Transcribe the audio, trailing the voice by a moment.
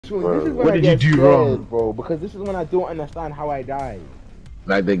Sean, this is Bro, when what I did you get do scared, wrong? bro, because this is when I don't understand how I die.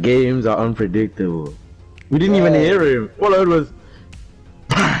 Like, the games are unpredictable. We didn't even Yeah. hear him. All I heard was...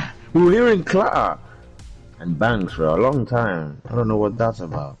 we were hearing clatter and bangs for a long time. I don't know what that's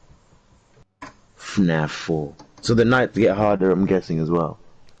about. FNAF 4. So the nights get harder, I'm guessing, as well.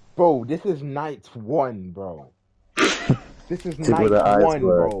 Bro, this is night one, bro. This is Tip of night the one, iceberg.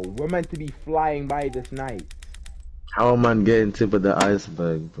 bro. We're meant to be flying by this night. How am I getting tip of the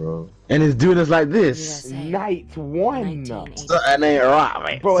iceberg, bro? And it's doing us like this. USA. Night one. 1984. Something ain't right,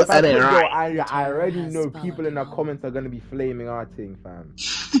 man. Bro, if I Something ain't put, bro, right. I already has know followed people in the him home. comments are gonna be flaming our thing, fam.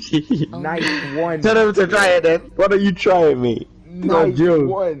 Oh, Night no. one. Tell them to try it then. Why don't you try it, mate? No Night joke.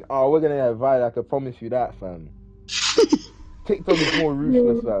 one. Oh, we're gonna get violent. I can promise you that, fam. TikTok is more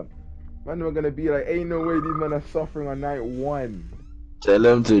ruthless, fam. Man, we're gonna be like, ain't no way these men are suffering on night one. Tell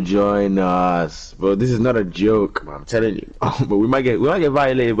them to join us, bro. This is not a joke, man. I'm telling you. But we might get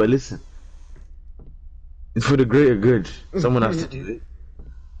violated. But listen, it's for the greater good. Someone has to do it.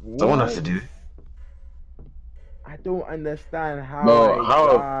 Someone has to What? do it. I don't understand how Bro, I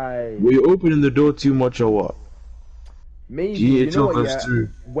how die. were you opening the door too much or what? Maybe, you know what, yeah? GH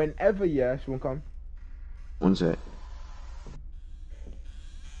Whenever, yeah, Sean, come. One sec.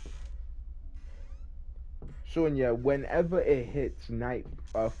 Sean, yeah, whenever it hits night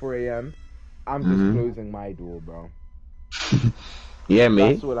 4 a.m., I'm just closing my door, bro. Yeah,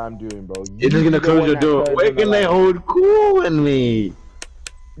 mate. That's what I'm doing, bro. You're just gonna close your door. Where can they hold cool in me?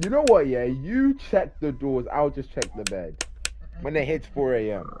 You know what, yeah? You check the doors, I'll just check the bed. When it hits 4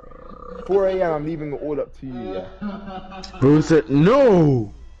 a.m. 4 a.m., I'm leaving it all up to you, yeah? Bro said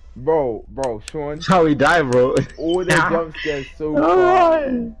no. Bro, Sean, That's how we die, bro. all the jump scares so far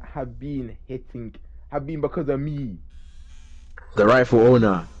have been because of me. The rightful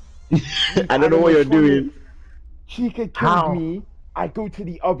owner. I don't know what you're doing. Chica kills How? me, I go to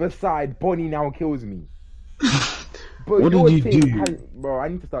the other side, Bonnie now kills me. But What your did you thing do? bro, I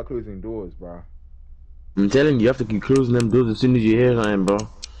need to start closing doors, bro. I'm telling you, you have to keep closing them doors as soon as you hear something, bro.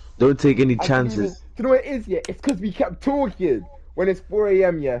 Don't take any I didn't even, chances. you know what it is, yeah? It's because we kept talking. When it's 4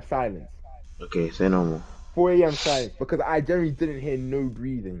 a.m., yeah, silence. Okay, say no more. 4 a.m. silence, because I generally didn't hear no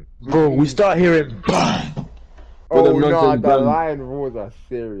breathing. Bro, we start hearing BANG! Oh no, nonsense the gun. lion roars are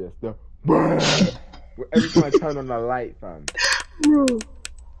serious. The every time I turn on the light, fam.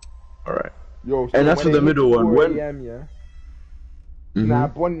 Alright. Yo, so And that's when for it the hits middle one. 4 When? a.m., yeah.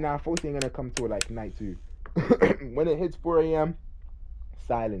 Mm-hmm. Nah, Foxy ain't gonna come till like night 2. When it hits 4 a.m.,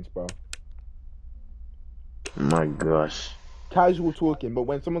 silence, bro. My gosh. Casual talking, but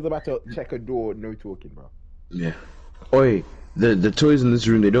when someone's about to check a door, no talking, bro. Yeah. Oi, the toys in this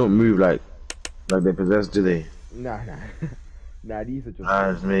room, they don't move like they're possessed, do they? Nah. Nah, these are just. I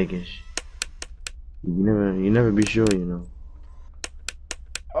was making you never be sure, you know.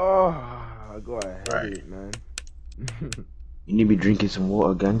 Oh, I got a headache, man. You need to be drinking some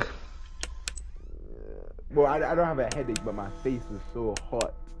water, gang. Well, I don't have a headache, but my face is so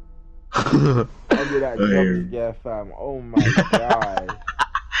hot. Under that jump scare, fam. Oh my god.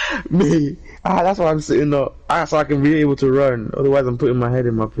 Me, that's why I'm sitting up. So I can be able to run. Otherwise, I'm putting my head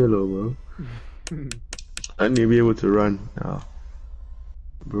in my pillow, bro. I need to be able to run now,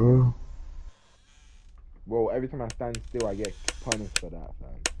 bro. Bro, every time I stand still, I get punished for that,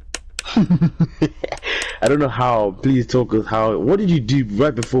 fam. I don't know how. Please talk us how. What did you do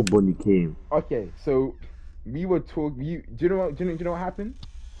right before Bonnie came? Okay, so we were talking. Do you know what happened?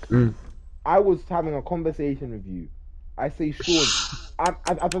 Mm. I was having a conversation with you. I say, Sean, I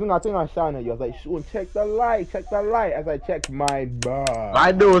think I was shouting at you. I was like, Sean, check the light. As I checked mine, bruh.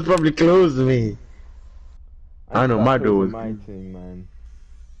 My door was probably closed to me. I know my door was. My thing, man.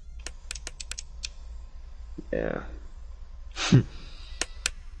 Yeah.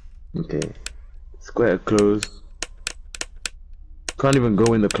 Okay. Square closed. Can't even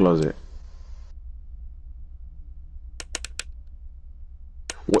go in the closet.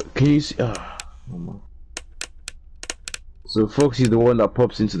 What can you see? So Foxy's the one that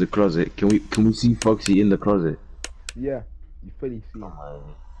pops into the closet. Can we see Foxy in the closet? Yeah, you fully see him.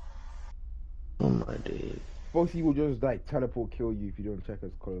 Oh my days. Foxy will just like teleport kill you if you don't check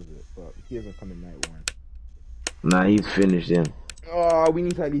his closet, but he doesn't come in night 1. Nah, he's finished then. Oh, we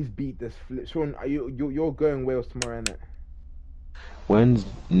need to at least beat this flip. Sean, you're going Wales tomorrow, innit? When's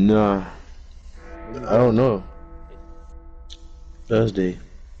nah? I don't know. Thursday,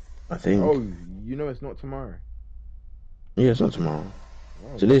 I think. Oh, you know it's not tomorrow. Yeah, it's not tomorrow.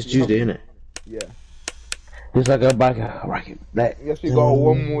 Oh, Today's Tuesday, isn't it? Yeah. It's like a back racket. I guess we got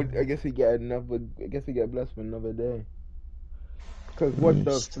one more. I guess we get another. I guess we get blessed for another day. Cause what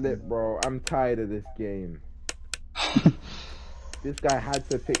the flip, bro? I'm tired of this game. This guy had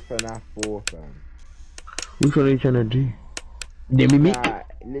to pick FNAF 4, fam. Which one are you trying to do? The mimic? Nah,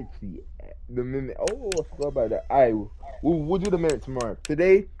 literally, the minute. Oh, I forgot about that. Alright, we'll do the minute tomorrow.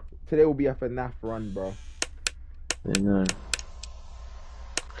 Today will be a FNAF run, bro. Hang on.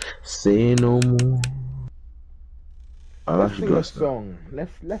 Say no more. Let's sing a song.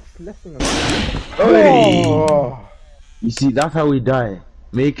 Let's sing a song. Hey! Oh! You see, that's how we die.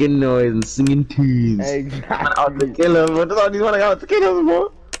 Making noise and singing tunes. Exactly. Out to kill us, bro. That's how these want out to kill us, bro.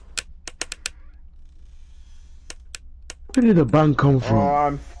 Where did the bang come from? Oh,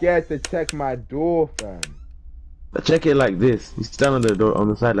 I'm scared to check my door, fam. Check it like this. You stand on the door on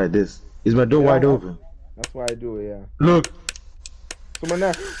the side like this. Is my door wide open? That's why I do it, yeah. Look. Someone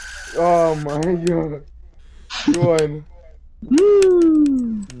there. Oh my god. Go on.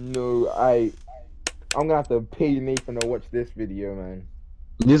 No, I'm gonna have to pay Nathan to watch this video, man.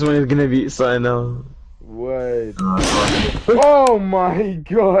 This one is gonna be something else. What? Oh my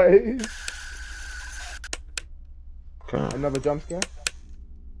god. Okay. Another jump scare?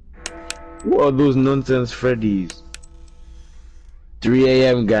 What are those nonsense Freddies? 3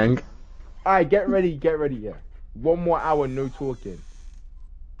 AM gang. Alright, get ready, yeah. 1 more hour, no talking.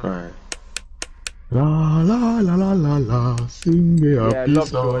 Alright. La la la la la la, sing me a Yeah,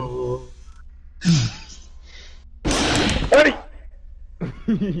 peace love Hey!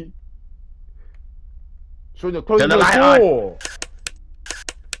 Sean, you're closing Turn the the light door.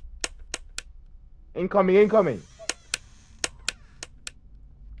 Incoming.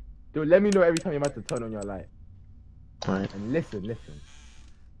 Dude, let me know every time you're about to turn on your light. Alright. And listen. You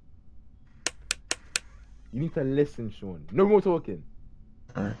need to listen, Sean. No more talking.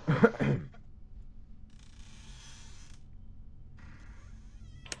 Alright.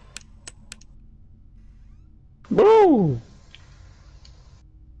 Bro!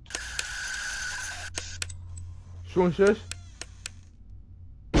 Sean, shush.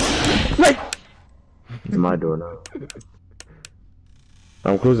 Wait! It's my door now.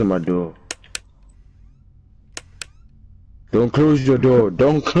 I'm closing my door. Don't close your door.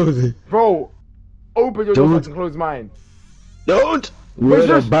 Don't close it. Bro, open your door so I can close mine. Don't! Where's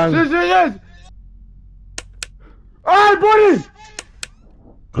the bang? Yes! Alright, buddy!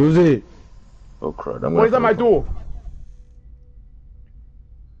 Close it. Oh crap, I'm Bonnie's at my door.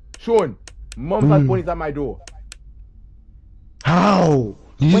 Sean, Mom has Bonnie's at my door. How?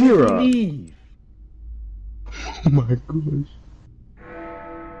 Did you When hear did her? you leave? Oh my gosh.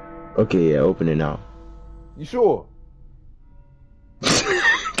 Okay, yeah, open it now. You sure?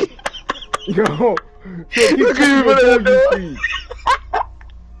 Yo, so keep Look at you, your door, brother. you see.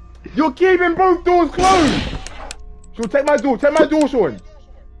 You're keeping both doors closed. Sean, take my door, Sean.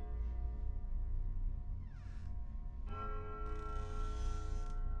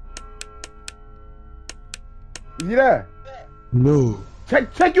 Is he there? No.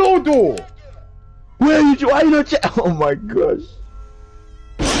 Check your door. Where are you? Why you not check? Oh my gosh.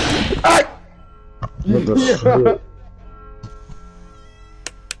 Ah! What the Yeah. shit?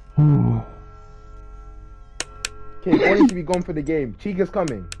 Okay, Bonnie should be gone for the game. Chica's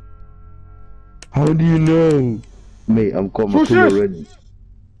coming. How do you know? Mate, I'm coming Shush. already.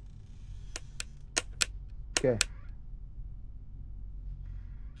 Okay.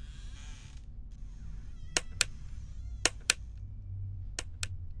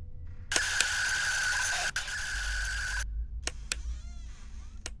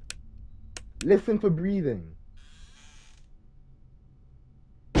 Listen for breathing.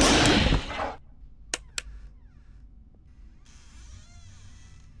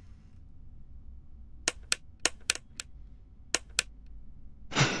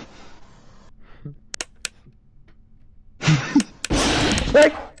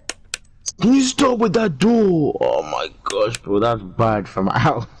 Hey! Can you stop with that door? Oh my gosh, bro, that's bad for my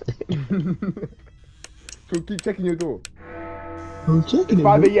house. So keep checking your door. I'm checking it.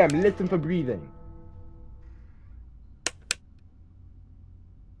 5 bro. AM, listen for breathing.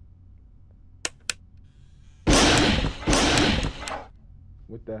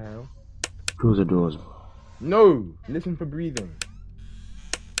 What the hell? Close the doors, bro. No! Listen for breathing.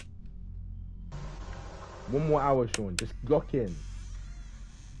 1 more hour, Sean. Just lock in.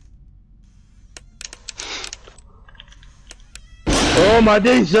 Oh my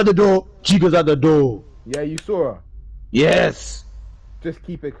days, shut the door. Chica's at the door. Yeah, you saw her. Yes. Just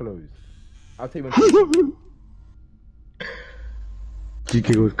keep it closed. I'll take one.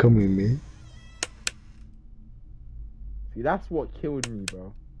 Chica was coming, man. See, that's what killed me,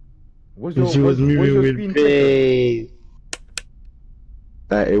 bro. What's And she was moving with screen pace.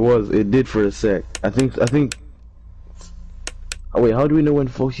 It did for a sec. I think. Oh wait, how do we know when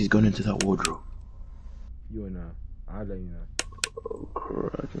Foxy's gone into that wardrobe? You know. I'll let you know. Oh,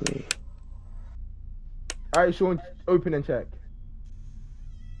 correct me. Alright, Sean, open and check.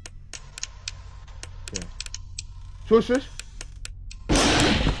 Okay. Shush, shush.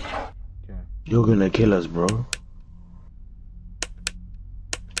 Okay. You're gonna kill us, bro.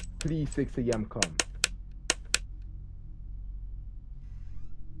 Please, 6 a.m. come.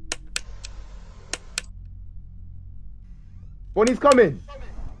 Bonnie's coming.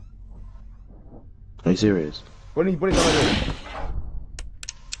 Are you serious? Bonnie's coming.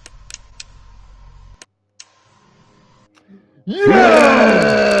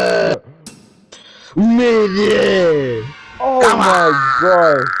 Yeah! We made it! Oh my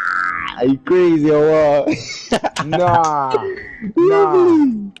god. Are you crazy or what? Nah.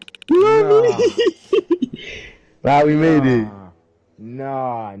 Nah, we made it.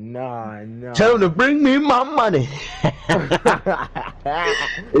 Nah. Tell them to bring me my money.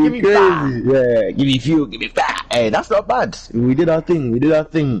 Give me crazy. five. Yeah, give me fuel, give me five. Hey, that's not bad. We did our thing. We did our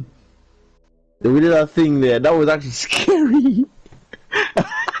thing there. That was actually scary.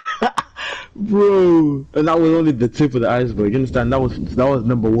 Bro. And that was only the tip of the iceberg. You understand? That was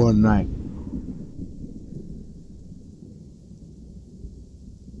number 1 night.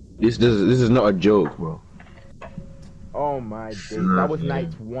 This is not a joke, bro. Oh my days. That was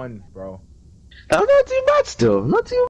night 1, bro. That's not too bad still. Not too